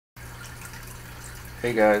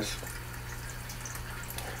Hey guys,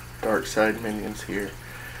 Dark Side Minions here,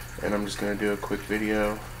 and I'm just going to do a quick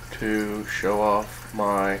video to show off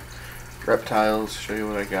my reptiles, show you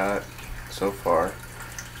what I got so far.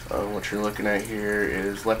 What you're looking at here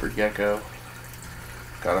is Leopard Gecko,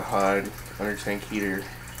 got a hide, under tank heater,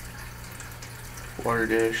 water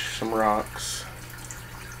dish, some rocks,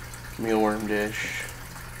 mealworm dish,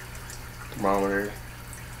 thermometer.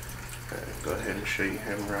 Go ahead and show you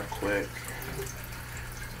him real quick.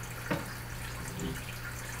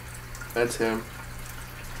 That's him.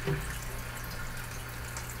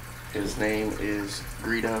 His name is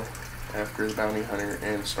Greedo, after the bounty hunter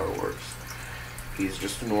in Star Wars. He's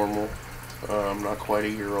just a normal, not quite a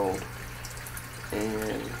year old,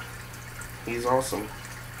 and he's awesome.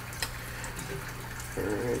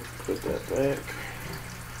 Alright, put that back.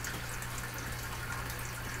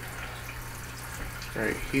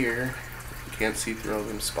 Right here, you can't see through all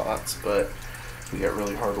them spots, but we got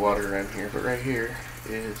really hard water around here. But right here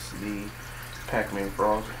is the Pac-Man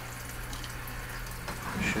frog.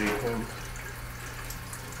 I'll show you him.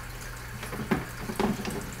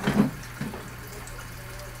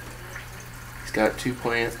 He's got two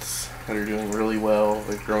plants that are doing really well.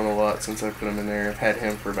 They've grown a lot since I put them in there. I've had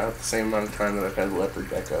him for about the same amount of time that I've had the Leopard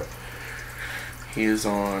Gecko. He is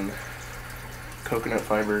on coconut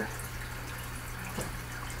fiber,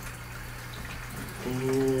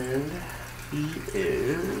 and he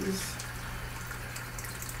is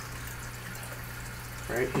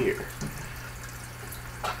right here.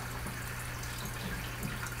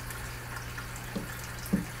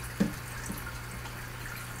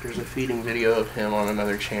 There's a feeding video of him on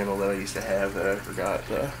another channel that I used to have that I forgot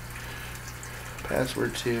the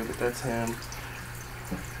password to, but that's him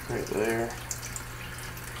right there.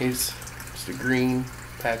 He's just a green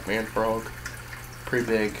Pac-Man frog, pretty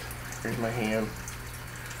big. Here's my hand.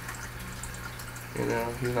 You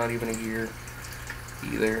know, he's not even a year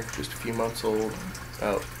either, just a few months old.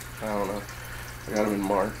 About, I don't know, I got him in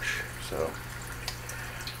March, so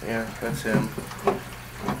yeah, that's him.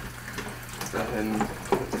 Go ahead and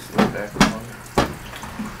put this lid back on.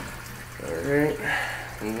 Alright,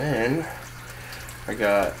 and then I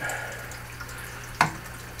got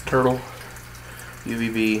turtle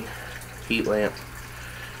UVB heat lamp.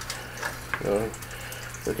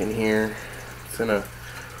 Look in here, it's in a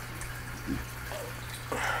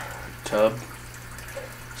tub,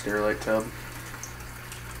 sterilite tub.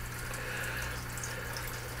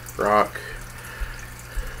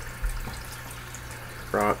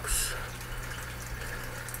 Rocks,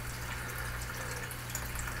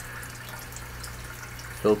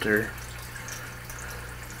 filter,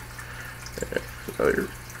 another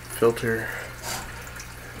filter.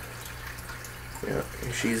 Yeah,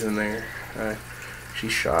 she's in there.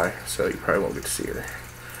 She's shy, so you probably won't get to see her.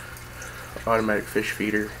 Automatic fish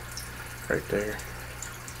feeder right there.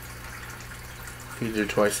 Feeds her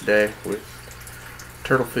twice a day with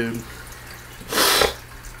turtle food.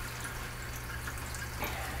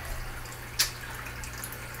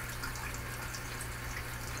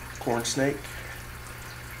 Cornsnake,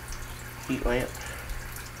 heat lamp,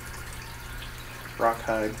 rock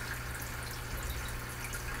hide,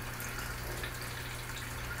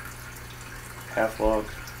 half log,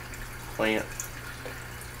 plant,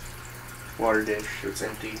 water dish. It's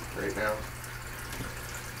empty right now.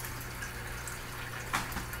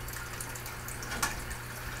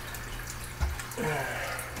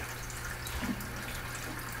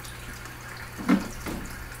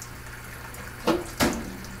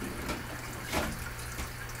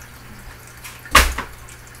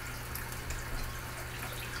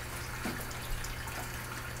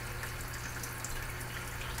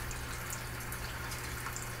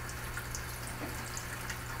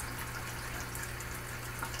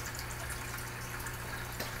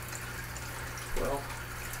 Well,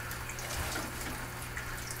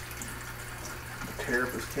 tear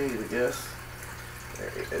up his cage, I guess. There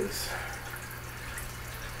he is.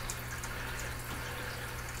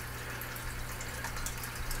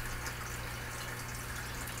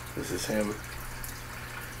 This is him.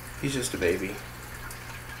 He's just a baby.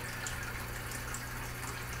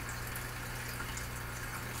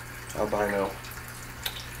 Albino.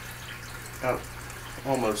 About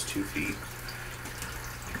almost 2 feet.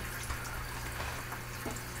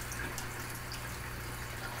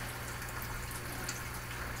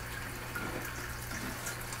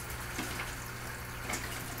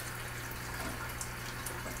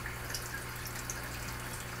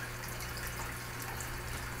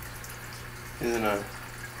 He's in a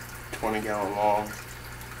 20-gallon long.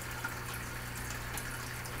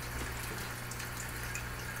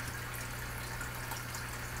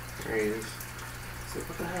 There he is. like,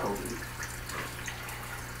 what the hell, dude?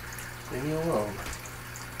 Leave me alone.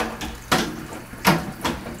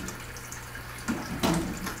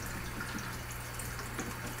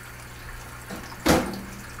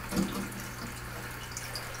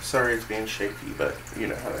 Sorry it's being shaky, but you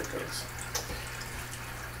know how that goes.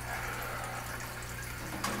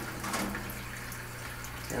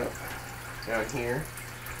 Yep. Down here,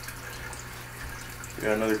 we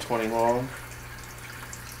got another 20 long.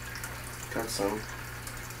 Got some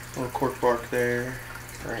little cork bark there,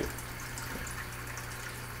 right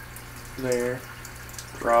there.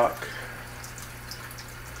 Rock.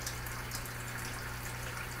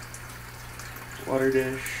 Water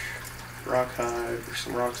dish. Rock hive. There's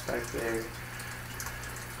some rocks back there.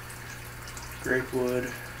 Grape wood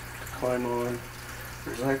to climb on.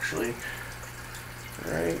 There's actually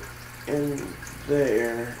right in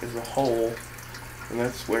there is a hole, and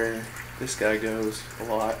that's where this guy goes a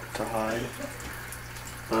lot to hide.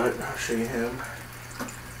 But I'll show you him.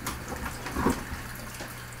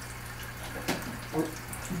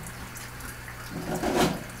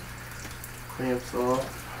 Clamps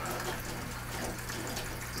off.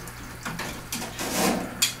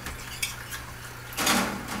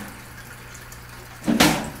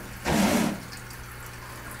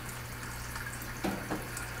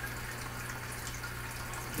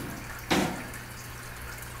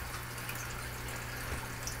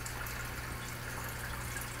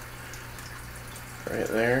 Right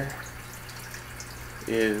there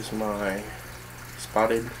is my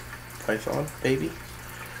spotted python baby,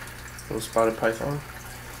 little spotted python.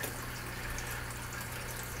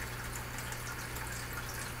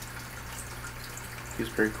 He's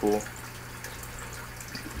pretty cool.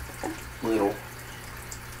 Little.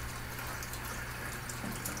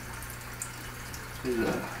 He's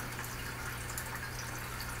a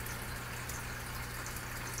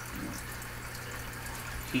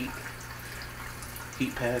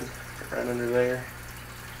heat pad right under there.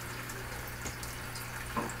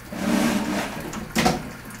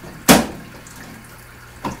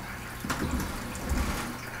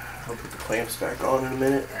 I'll put the clamps back on in a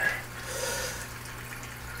minute.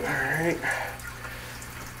 Alright.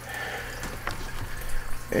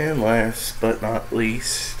 And last but not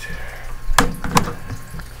least,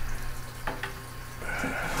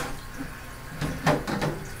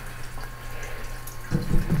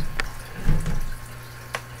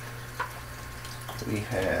 we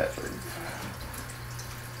have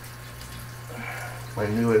my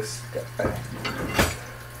newest guy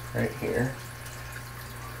right here.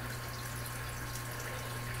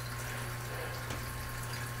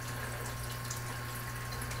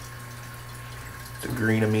 It's a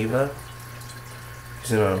green Ameiva.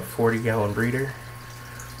 He's in a 40-gallon breeder.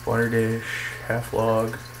 Water dish, half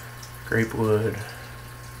log, grape wood,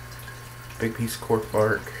 big piece of cork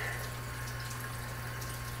bark,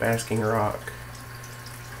 basking rock.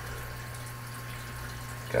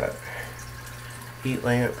 Got heat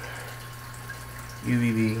lamp,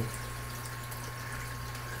 UVB.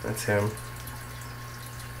 That's him.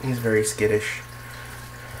 He's very skittish.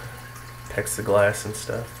 Protects the glass and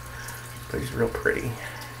stuff, but he's real pretty.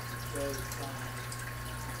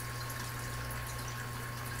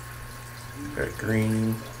 Got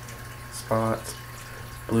green spots,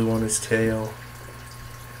 blue on his tail.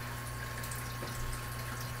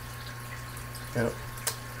 Yep.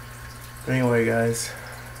 Anyway, guys,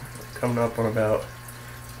 coming up on about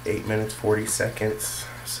 8 minutes 40 seconds,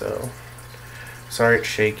 so sorry it's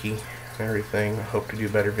shaky and everything. I hope to do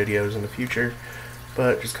better videos in the future,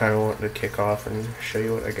 but just kind of wanted to kick off and show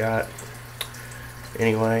you what I got.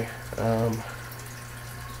 Anyway,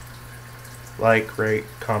 like, rate,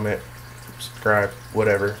 comment, subscribe,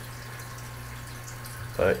 whatever.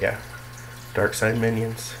 But yeah, Dark Side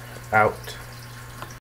Minions out.